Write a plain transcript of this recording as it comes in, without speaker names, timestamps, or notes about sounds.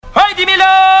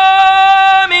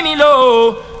dimmi-le,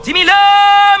 mimilo, dimmi-le,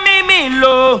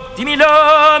 mimilo,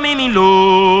 dimmi-le,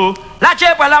 mimilo. La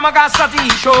ceppa la magassa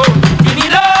tisho,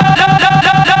 dimmi-le,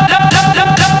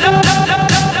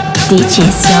 DJ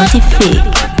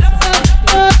Scientifique.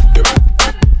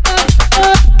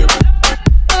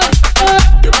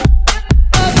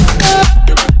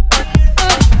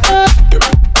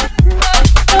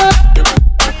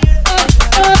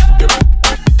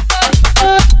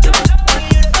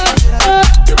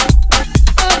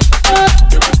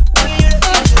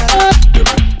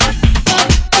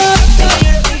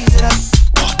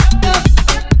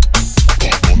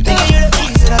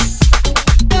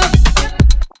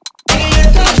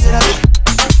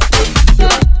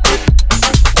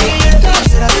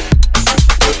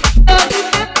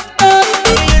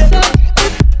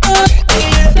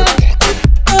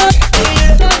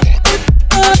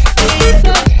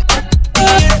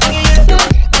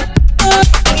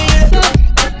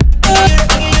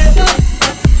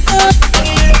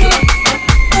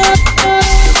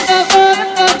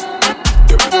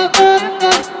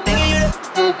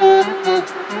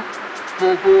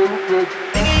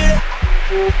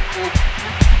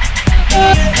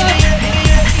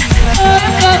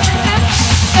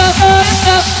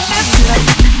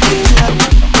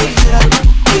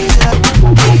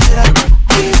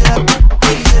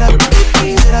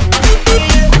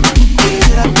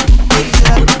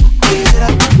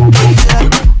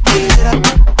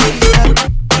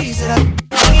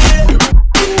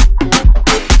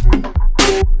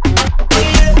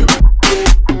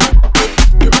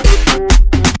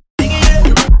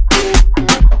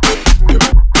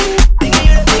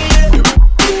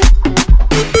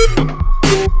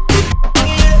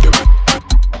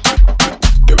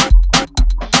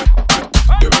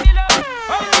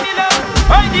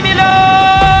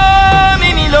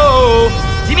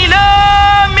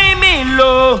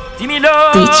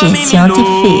 DJ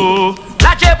Scientifique.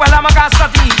 La ceppa la magassa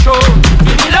tisho,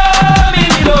 dimmi-le,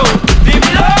 mimilo,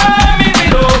 dimmi-le,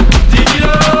 mimilo,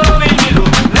 dimmi-le, mimilo.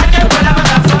 La ceppa la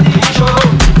magassa tisho,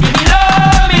 dimmi-le,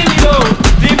 mimilo,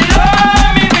 dimmi-le,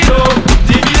 mimilo,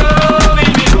 dimmi-le,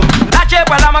 mimilo. La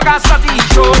ceppa la magassa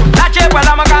tisho, la ceppa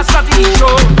la magassa tisho,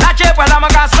 la ceppa la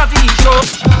magassa tisho.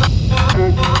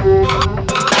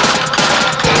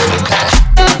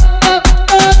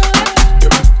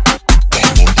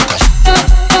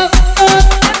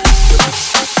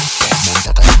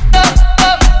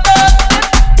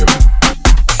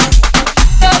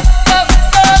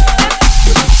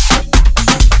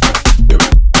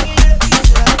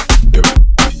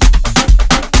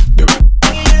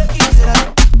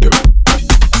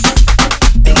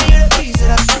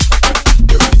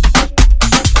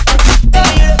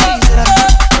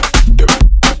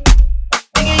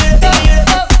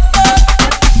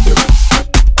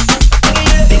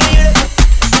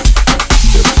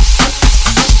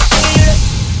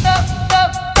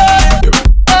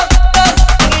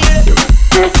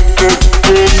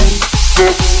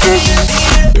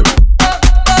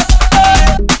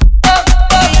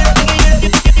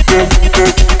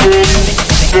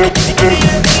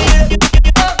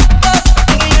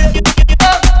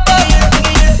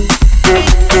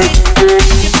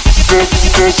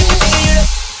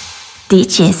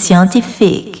 DJ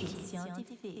Scientifique.